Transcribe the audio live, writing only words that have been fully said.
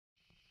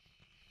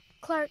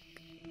Clark,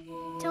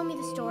 tell me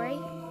the story.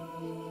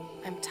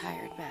 I'm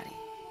tired, Maddie.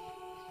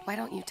 Why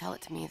don't you tell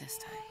it to me this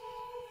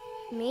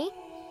time? Me?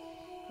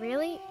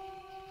 Really?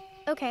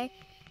 Okay.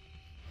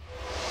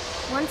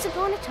 Once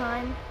upon a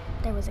time,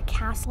 there was a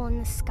castle in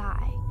the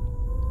sky.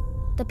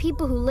 The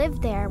people who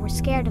lived there were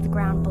scared of the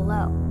ground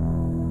below.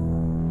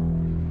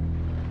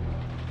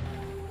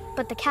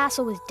 But the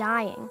castle was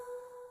dying,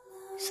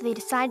 so they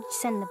decided to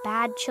send the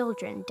bad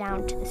children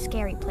down to the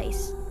scary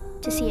place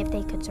to see if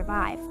they could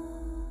survive.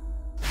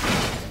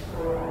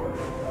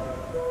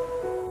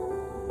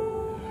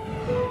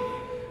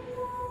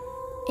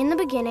 In the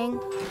beginning,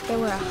 there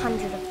were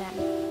 100 of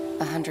them.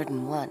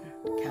 101,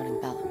 counting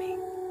Bellamy.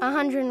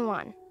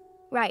 101,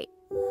 right.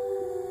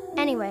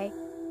 Anyway,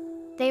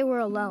 they were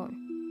alone,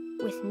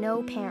 with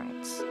no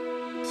parents,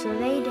 so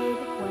they did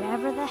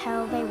whatever the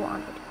hell they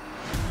wanted.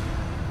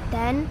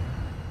 Then,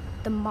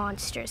 the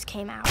monsters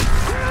came out.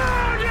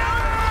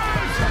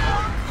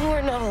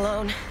 We're not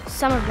alone.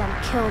 Some of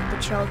them killed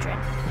the children.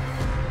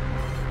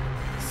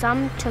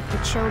 Some took the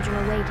children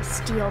away to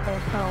steal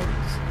their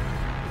bones.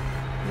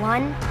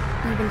 One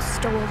even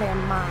stole their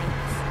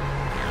minds.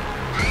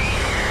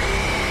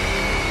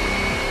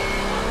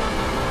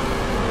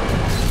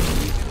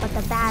 But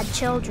the bad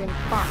children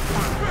fought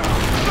back.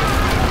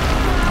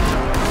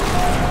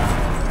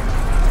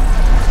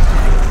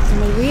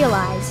 And they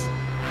realized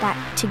that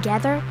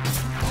together,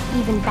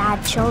 even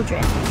bad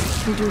children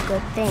can do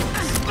good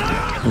things.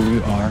 Who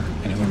we are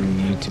and who we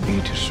need to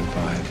be to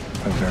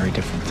survive are very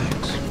different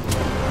things.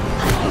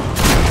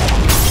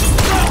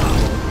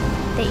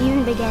 They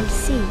even began to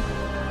see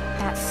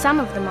that some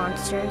of the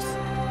monsters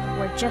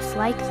were just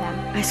like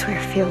them. I swear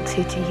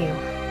fealty to you,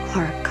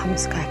 Clark, come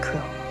Sky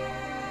Crew.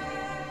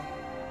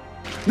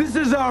 This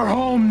is our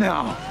home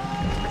now.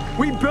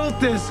 We built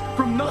this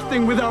from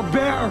nothing with our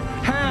bare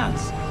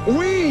hands.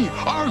 We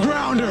are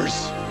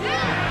grounders.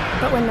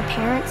 But when the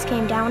parents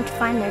came down to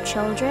find their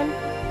children,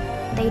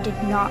 they did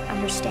not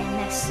understand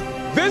this.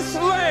 This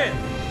land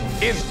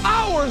is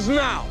ours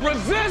now.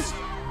 Resist,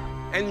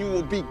 and you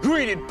will be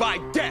greeted by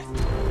death.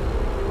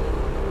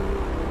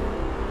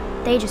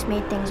 They just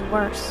made things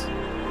worse.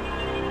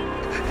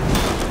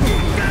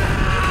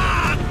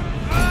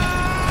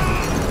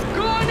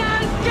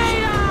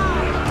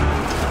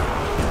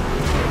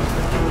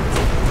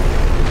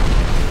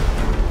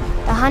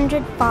 The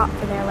 100 fought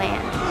for their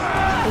land.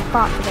 They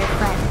fought for their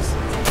friends.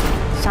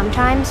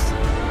 Sometimes,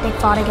 they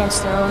fought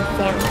against their own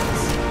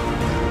families.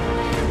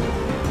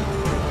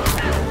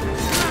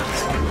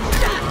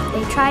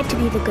 They tried to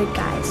be the good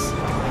guys,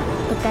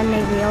 but then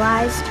they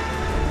realized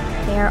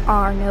there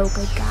are no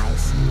good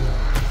guys.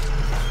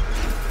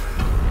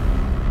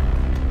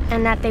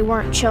 And that they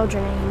weren't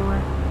children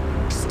anymore.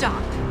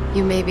 Stop.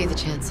 You may be the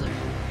Chancellor,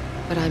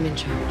 but I'm in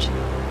charge.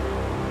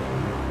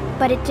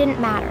 But it didn't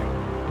matter.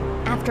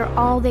 After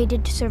all they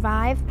did to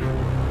survive,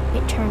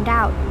 it turned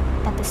out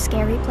that the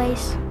scary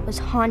place was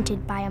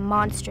haunted by a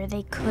monster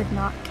they could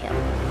not kill.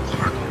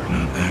 Clark, you're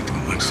not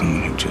acting like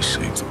someone who just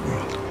saved the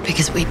world.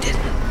 Because we did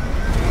it.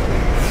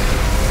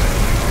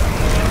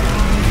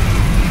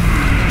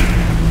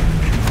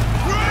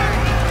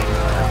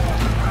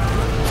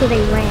 So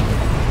they ran,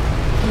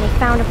 and they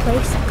found a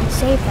place that could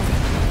save them.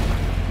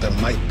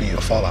 There might be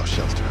a fallout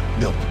shelter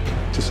built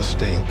to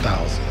sustain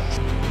thousands.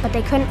 But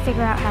they couldn't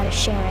figure out how to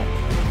share it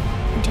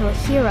until a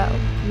hero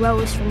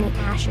rose from the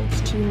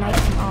ashes to unite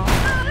them all.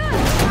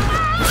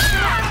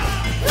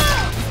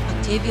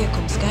 Octavia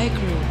cum Sky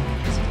Crew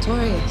is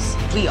victorious.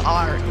 We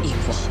are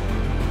equal.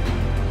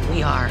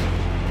 We are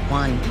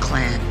one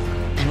clan,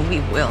 and we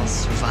will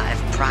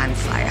survive Prime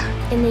Fire.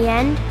 In the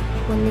end,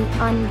 when the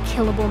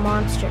unkillable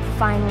monster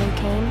finally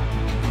came,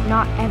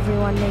 not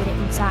everyone made it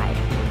inside.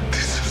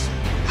 This is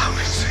how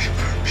we save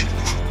our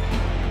people.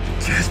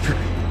 Jasper,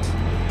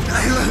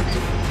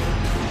 Nyla.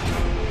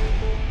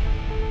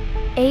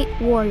 8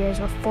 warriors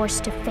were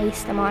forced to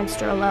face the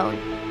monster alone.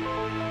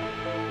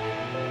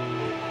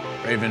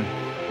 Raven,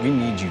 we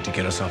need you to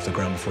get us off the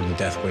ground before the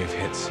death wave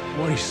hits.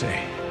 What do you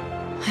say?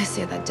 I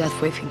say that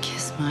death wave can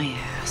kiss my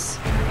ass.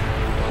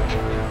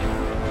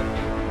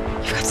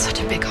 You've got such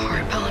a big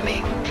heart,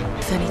 Bellamy.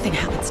 If anything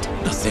happens to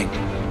me... Nothing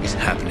is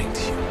happening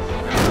to you.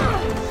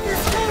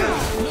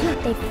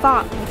 They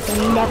fought like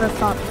they never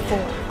fought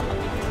before,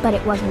 but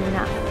it wasn't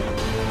enough.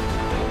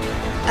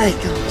 I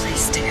got a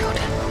place to go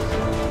to.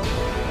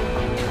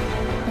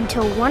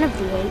 Until one of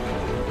the 8,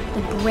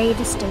 the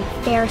bravest and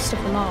fairest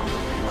of them all,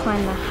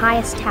 climbed the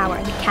highest tower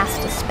and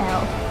cast a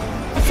spell,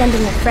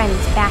 sending their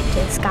friends back to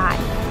the sky.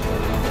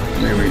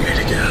 May we meet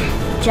again.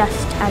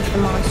 Just as the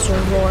monster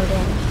roared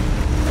in.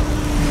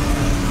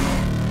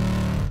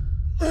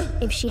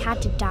 If she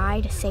had to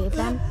die to save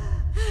them,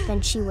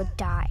 then she would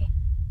die.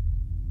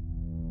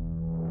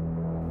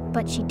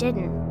 But she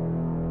didn't,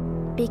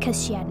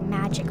 because she had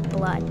magic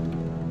blood.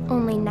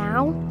 Only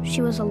now,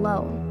 she was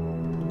alone.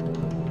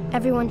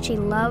 Everyone she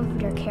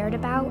loved or cared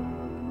about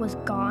was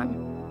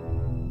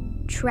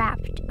gone,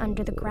 trapped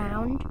under the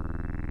ground,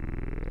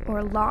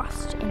 or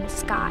lost in the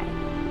sky.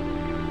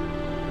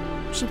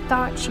 She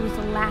thought she was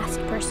the last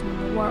person in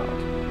the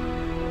world,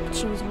 but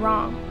she was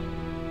wrong.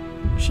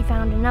 she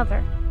found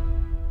another,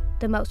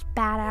 the most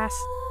badass,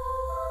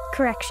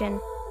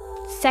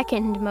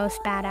 second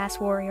most badass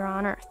warrior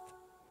on Earth.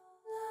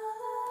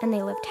 And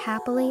they lived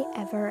happily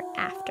ever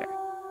after.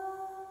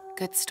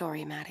 Good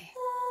story, Maddie.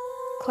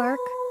 Clark,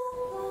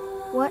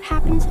 what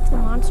happens if the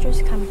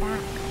monsters come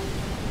back?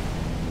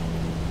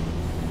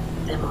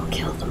 Then we'll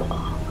kill them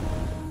all.